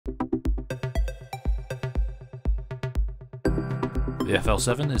The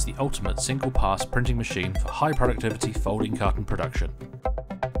FL7 is the ultimate single-pass printing machine for high-productivity folding carton production.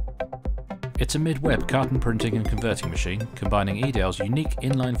 It's a mid-web carton printing and converting machine, combining Edale's unique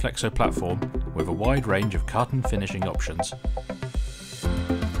inline flexo platform with a wide range of carton finishing options.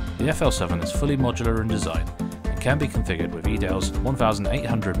 The FL7 is fully modular in design and can be configured with Edale's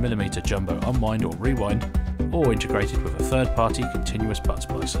 1800mm jumbo unwind or rewind, or integrated with a third-party continuous butt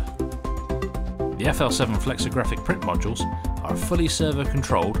splicer. The FL7 flexographic print modules are fully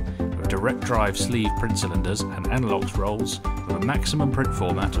servo-controlled with direct drive sleeve print cylinders and anilox rolls with a maximum print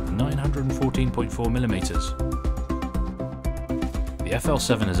format of 914.4mm. The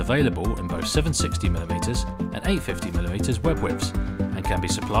FL7 is available in both 760mm and 850mm web widths and can be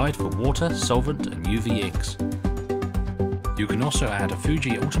supplied for water, solvent and UV inks. You can also add a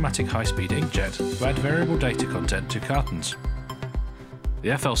Fuji automatic high-speed inkjet to add variable data content to cartons. The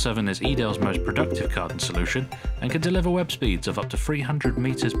FL7 is Edale's most productive carton solution and can deliver web speeds of up to 300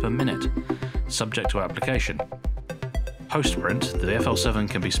 meters per minute, subject to application. Post-print, the FL7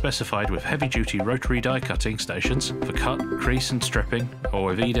 can be specified with heavy-duty rotary die cutting stations for cut, crease and stripping, or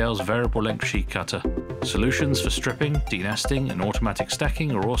with Edale's variable length sheet cutter. Solutions for stripping, denesting and automatic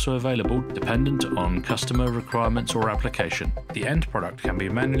stacking are also available dependent on customer requirements or application. The end product can be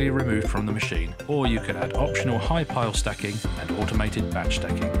manually removed from the machine, or you can add optional high pile stacking and automated batch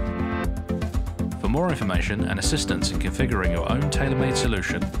stacking. For more information and assistance in configuring your own tailor-made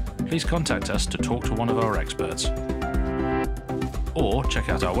solution, please contact us to talk to one of our experts. Or check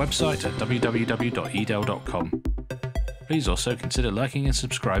out our website at www.edale.com. Please also consider liking and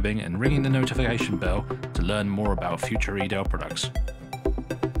subscribing and ringing the notification bell to learn more about future Edale products.